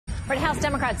House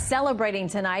Democrats celebrating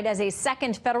tonight as a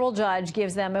second federal judge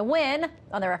gives them a win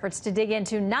on their efforts to dig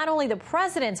into not only the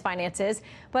president's finances,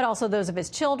 but also those of his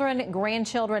children,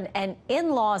 grandchildren, and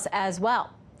in-laws as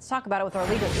well. Let's talk about it with our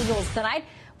legal eagles tonight.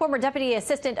 Former Deputy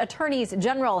Assistant Attorneys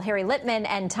General Harry Litman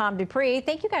and Tom Dupree.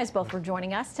 Thank you guys both for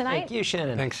joining us tonight. Thank you,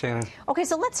 Shannon. Thanks, Shannon. Okay,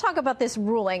 so let's talk about this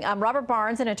ruling. Robert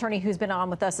Barnes, an attorney who's been on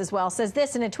with us as well, says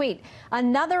this in a tweet.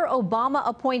 Another Obama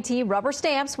appointee rubber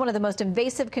stamps one of the most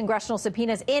invasive congressional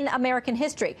subpoenas in American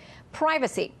history.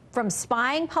 Privacy from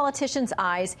spying politicians'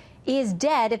 eyes is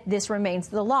dead if this remains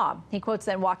the law. He quotes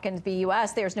then Watkins v.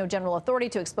 U.S. There's no general authority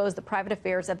to expose the private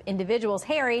affairs of individuals.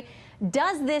 Harry,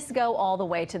 does this go all the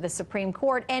way to the Supreme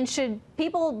Court? And should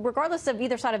people, regardless of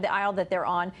either side of the aisle that they're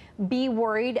on, be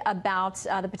worried about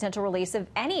the potential release of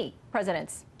any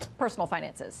president's personal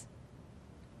finances?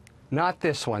 Not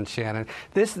this one, Shannon.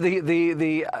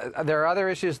 There are other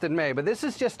issues that may, but this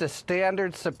is just a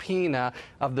standard subpoena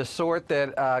of the sort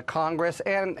that Congress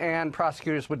and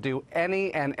prosecutors would do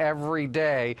any and every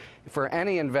day for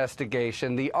any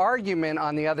investigation. The argument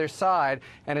on the other side,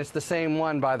 and it's the same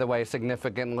one, by the way,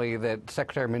 significantly, that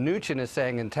Secretary Mnuchin is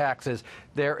saying in taxes,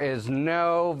 there is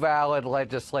no valid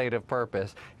legislative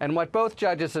purpose. And what both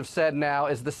judges have said now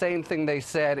is the same thing they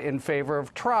said in favor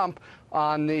of Trump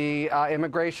on the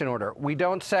immigration order. We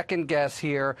don't second guess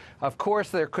here. Of course,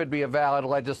 there could be a valid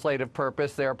legislative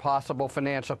purpose. There are possible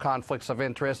financial conflicts of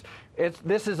interest.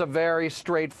 This is a very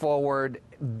straightforward,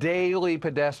 daily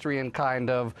pedestrian kind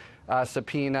of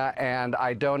subpoena, and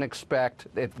I don't expect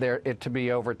it to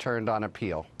be overturned on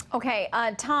appeal. Okay,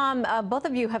 Tom, both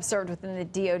of you have served within the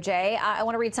DOJ. I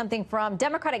want to read something from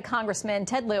Democratic Congressman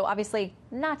Ted Lieu, obviously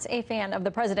not a fan of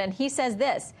the president. He says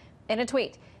this in a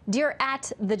tweet. Dear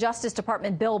at the Justice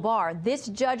Department Bill Barr, this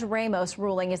Judge Ramos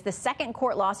ruling is the second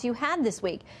court loss you had this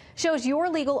week. Shows your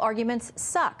legal arguments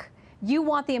suck. You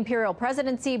want the imperial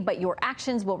presidency, but your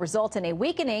actions will result in a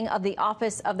weakening of the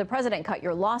office of the president. Cut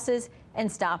your losses and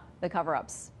stop the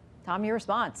cover-ups. Tom, your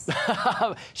response.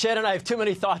 Shannon, I have too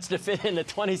many thoughts to fit in a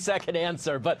 20-second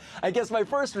answer, but I guess my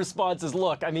first response is,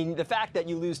 look, I mean, the fact that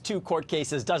you lose 2 court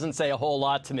cases doesn't say a whole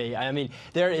lot to me. I mean,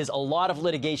 there is a lot of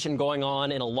litigation going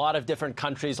on in a lot of different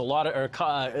countries, a lot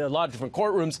of different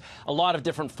courtrooms, a lot of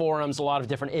different forums, a lot of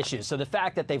different issues. So the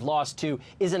fact that they've lost 2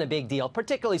 isn't a big deal,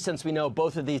 particularly since we know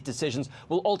both of these decisions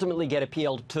will ultimately get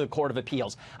appealed to the Court of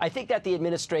Appeals. I think that the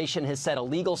administration has set a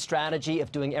legal strategy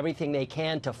of doing everything they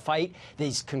can to fight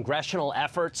these congressional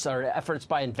efforts or efforts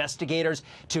by investigators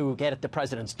to get at the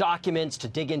president's documents, to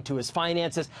dig into his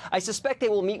finances. I suspect they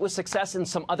will meet with success in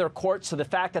some other courts, so the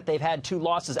fact that they've had 2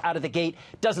 losses out of the gate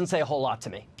doesn't say a whole lot to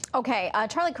me. Okay,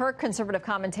 Charlie Kirk, conservative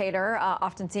commentator,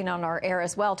 often seen on our air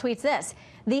as well, tweets this.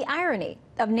 The irony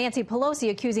of Nancy Pelosi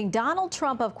accusing Donald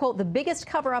Trump of, quote, the biggest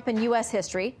cover-up in U.S.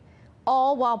 history,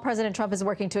 all while President Trump is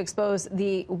working to expose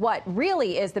what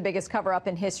really is the biggest cover-up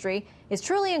in history, is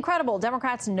truly incredible.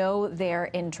 Democrats know they're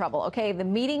in trouble. Okay, the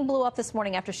meeting blew up this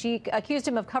morning after she accused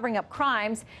him of covering up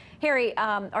crimes. Harry,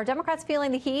 are Democrats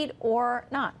feeling the heat or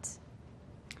not?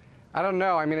 I don't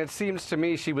know. I mean, it seems to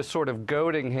me she was sort of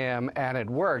goading him, and it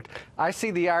worked. I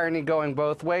see the irony going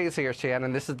both ways here,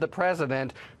 Shannon. This is the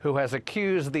president who has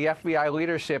accused the FBI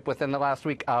leadership within the last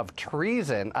week of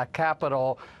treason, a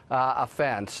capital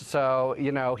offense. So,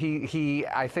 you know, he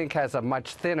I think, has a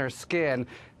much thinner skin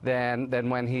than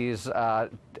when he's,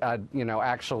 you know,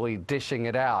 actually dishing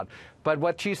it out. But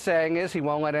what she's saying is he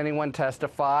won't let anyone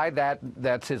testify.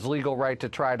 That's his legal right to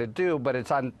try to do, but it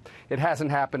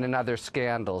hasn't happened in other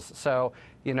scandals. So,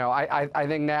 you know, I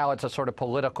think now it's a sort of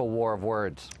political war of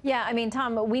words. Yeah, I mean,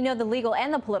 Tom, we know the legal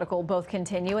and the political both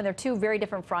continue, and they're 2 very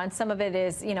different fronts. Some of it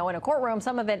is, you know, in a courtroom.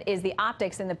 Some of it is the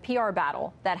optics and the PR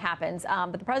battle that happens.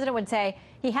 But the president would say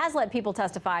he has let people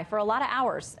testify for a lot of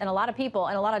hours and a lot of people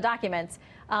and a lot of documents.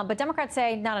 But Democrats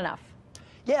say not enough.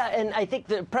 Yeah, and I think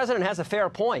the president has a fair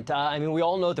point. I mean, we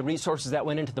all know the resources that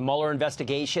went into the Mueller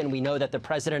investigation. We know that the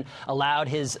president allowed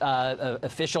his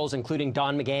officials, including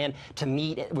Don McGahn, to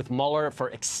meet with Mueller for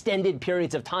extended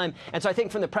periods of time. And so I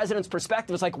think from the president's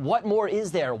perspective, it's like, what more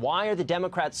is there? Why are the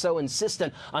Democrats so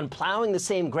insistent on plowing the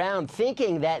same ground,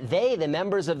 thinking that they, the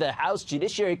members of the House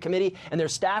Judiciary Committee and their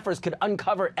staffers, could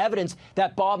uncover evidence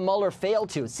that Bob Mueller failed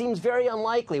to? It seems very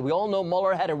unlikely. We all know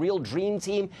Mueller had a real dream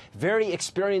team, very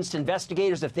experienced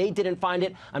investigators. If they didn't find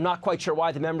it, I'm not quite sure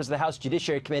why the members of the House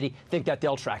Judiciary Committee think that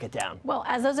they'll track it down. Well,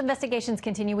 as those investigations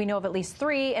continue, we know of at least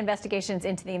 3 investigations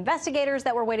into the investigators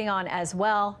that we're waiting on as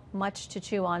well. Much to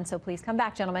chew on, so please come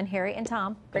back, gentlemen. Harry and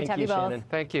Tom, great to have you both. Shannon.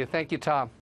 Thank you. Thank you, Tom.